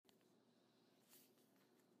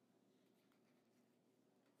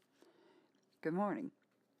Good morning.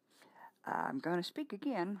 I'm going to speak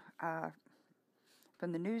again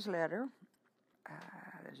from the newsletter.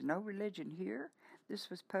 There's no religion here.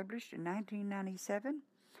 This was published in 1997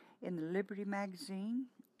 in the Liberty magazine,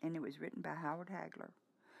 and it was written by Howard Hagler.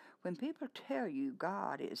 When people tell you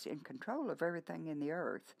God is in control of everything in the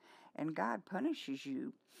earth, and God punishes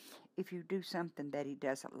you if you do something that He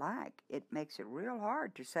doesn't like, it makes it real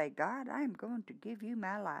hard to say, God, I am going to give you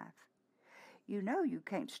my life. You know you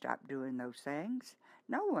can't stop doing those things.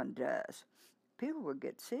 No one does. People will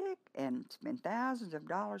get sick and spend thousands of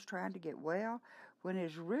dollars trying to get well when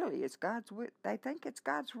it's God's will. They think it's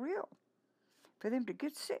God's will for them to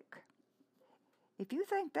get sick. If you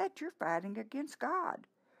think that, you're fighting against God.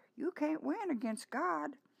 You can't win against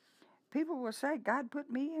God. People will say, God put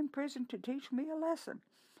me in prison to teach me a lesson.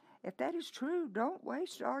 If that is true, don't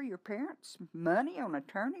waste all your parents' money on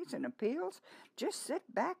attorneys and appeals. Just sit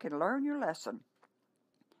back and learn your lesson.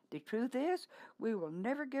 The truth is, we will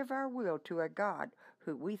never give our will to a God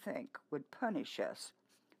who we think would punish us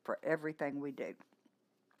for everything we do.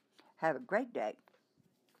 Have a great day.